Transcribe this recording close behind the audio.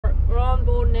we're on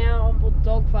board now, on board the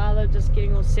dog father, just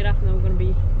getting all set up, and then we're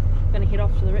going to head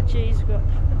off to the Richies. We've got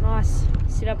a nice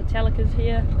set up of Telecas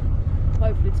here.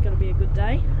 Hopefully it's going to be a good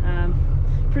day.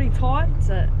 Pretty tight,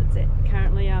 so it's at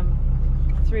currently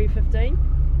 3:15.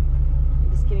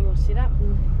 Just getting all set up,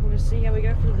 and we'll just see how we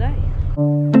go for the day.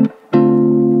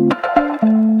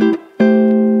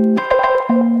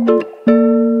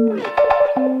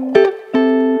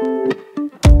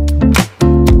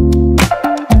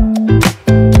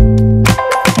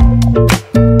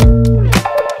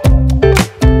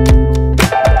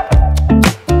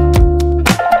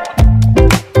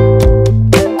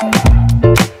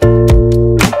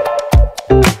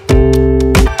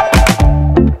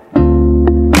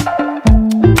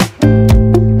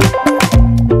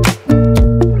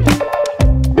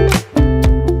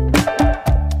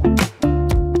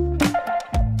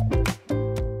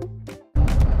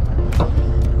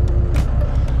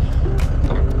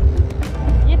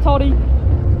 Toddy.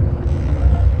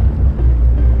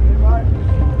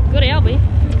 Good, Albie.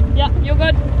 Yeah, you're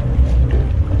good.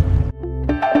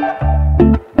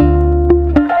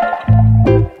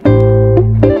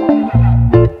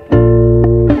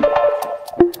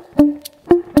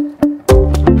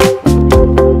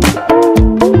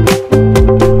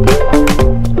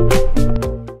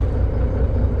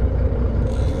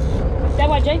 That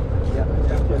way, G? Yeah.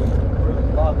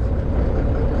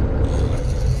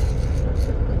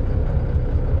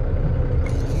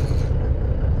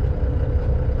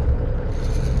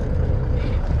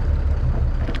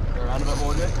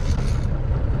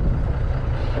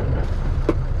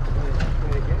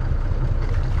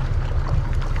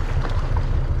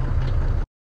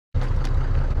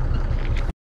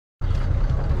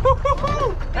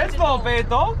 That's not bad,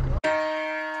 dog.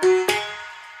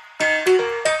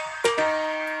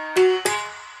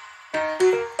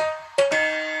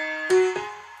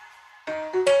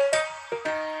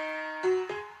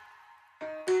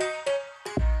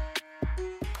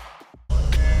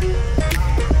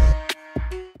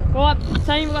 Right,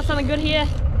 team, we've got something good here.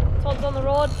 Todd's on the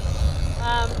rod.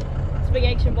 It's a big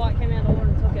action bike, came out of the water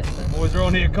and took it. So. Boys are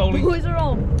on here, Coley. Boys are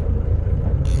on.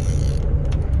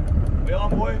 We on,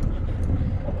 boy.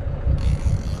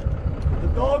 The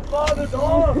dog, father, the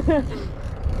dog.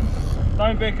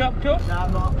 Don't back up, Cool. Nah,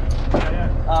 I'm not. Yeah.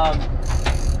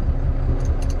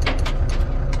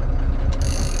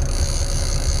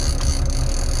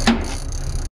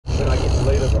 When I get the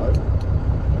leader, bro.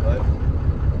 Right.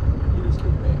 You just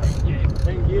keep back.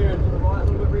 Yeah. In gear and to the right a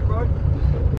little bit, Rick, bro.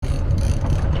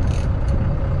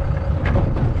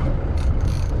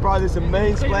 Bro, there's some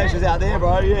mean splashes out there,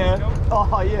 bro. Yeah.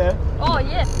 Oh, yeah. Oh,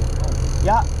 yeah.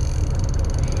 Yeah.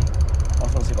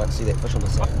 I just want to see if I can see that fish on the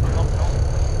side.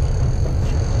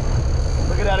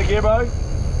 Look it out of gear, bro.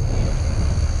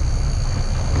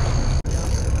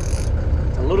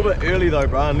 It's a little bit early though,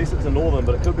 bro, unless it's a northern,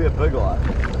 but it could be a big eye.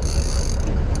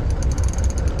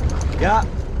 Yeah.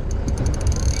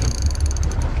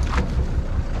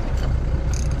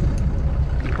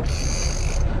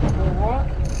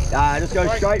 Alright. Just go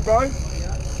straight, bro. Yeah.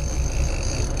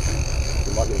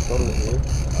 You might get a shot of it here.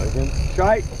 Open.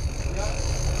 Straight.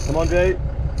 Come on, G.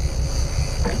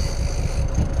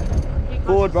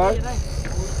 Forward, bro.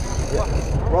 Yeah.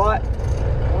 Right.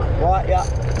 Right, yeah.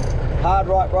 Hard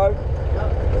right, bro.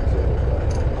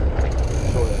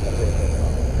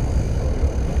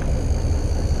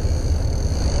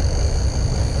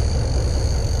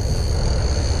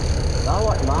 I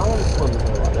like marlin swimming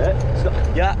like that.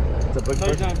 Yeah. It's a big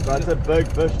fish. Bro, it's a big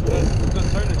fish, dude. Good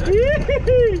tuna,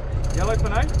 Jake. Yellow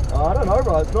fin, eh? Oh, I don't know,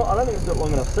 bro. It's not. I don't think it's got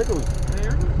long enough sickles.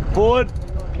 Forward.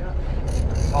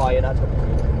 Oh, yeah, that's good.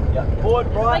 Yeah. Forward,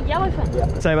 right. Big yellowfin.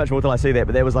 Yeah. Say much more till I see that,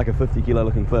 but that was like a 50 kilo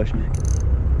looking fish. How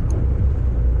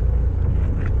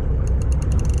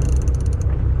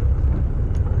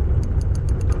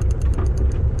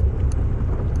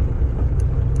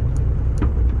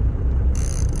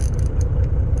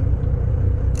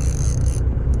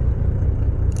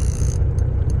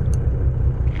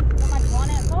much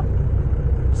line out for?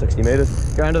 60 metres.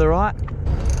 Going to the right.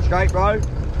 Straight, bro.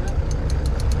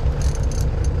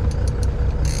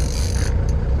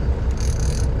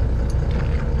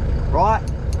 Right.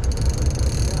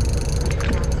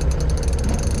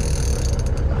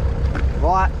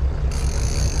 Right.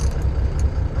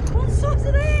 What size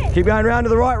are they? Keep going round to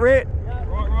the right, Rhett. Yeah.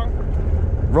 Right.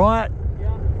 Right.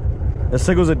 Yeah. The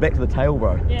siggles are back to the tail,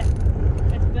 bro. Yeah,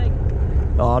 that's big.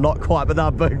 Oh, not quite, but they're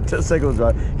big siggles,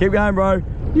 bro. Keep going, bro.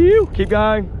 Keep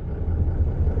going.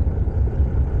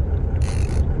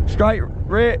 Straight,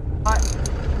 Rhett. Right.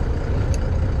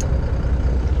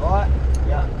 Right.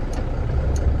 Yeah.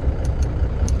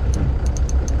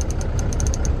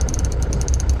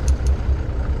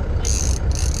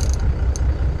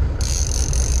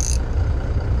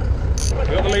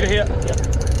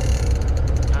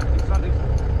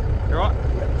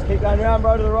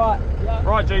 going, bro, to the right. Yeah.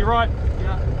 Right, G, right.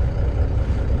 Yeah.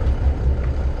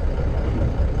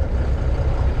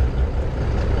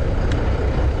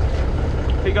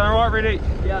 Keep going right, ready.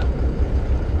 Yeah.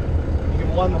 You give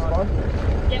him one this time.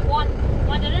 Get one.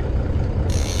 One did it.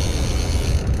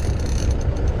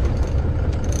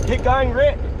 Keep going,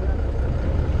 Rhett.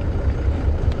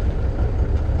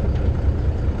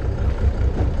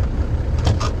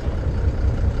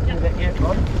 Give me that gap,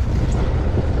 bro.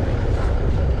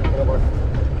 Go, bro.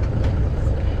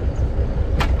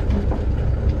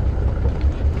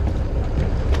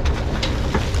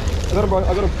 I got him, bro. I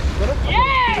got him. Got him?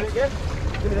 Yes!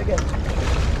 Give me that gap.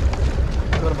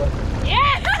 I got him, bro.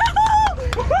 Yeah!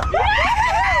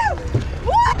 Yeah!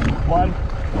 1,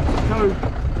 2,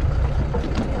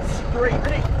 3.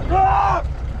 Ready? Ah!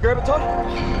 Grab it, Todd.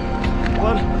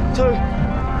 1, 2.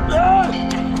 Ah!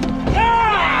 Yes!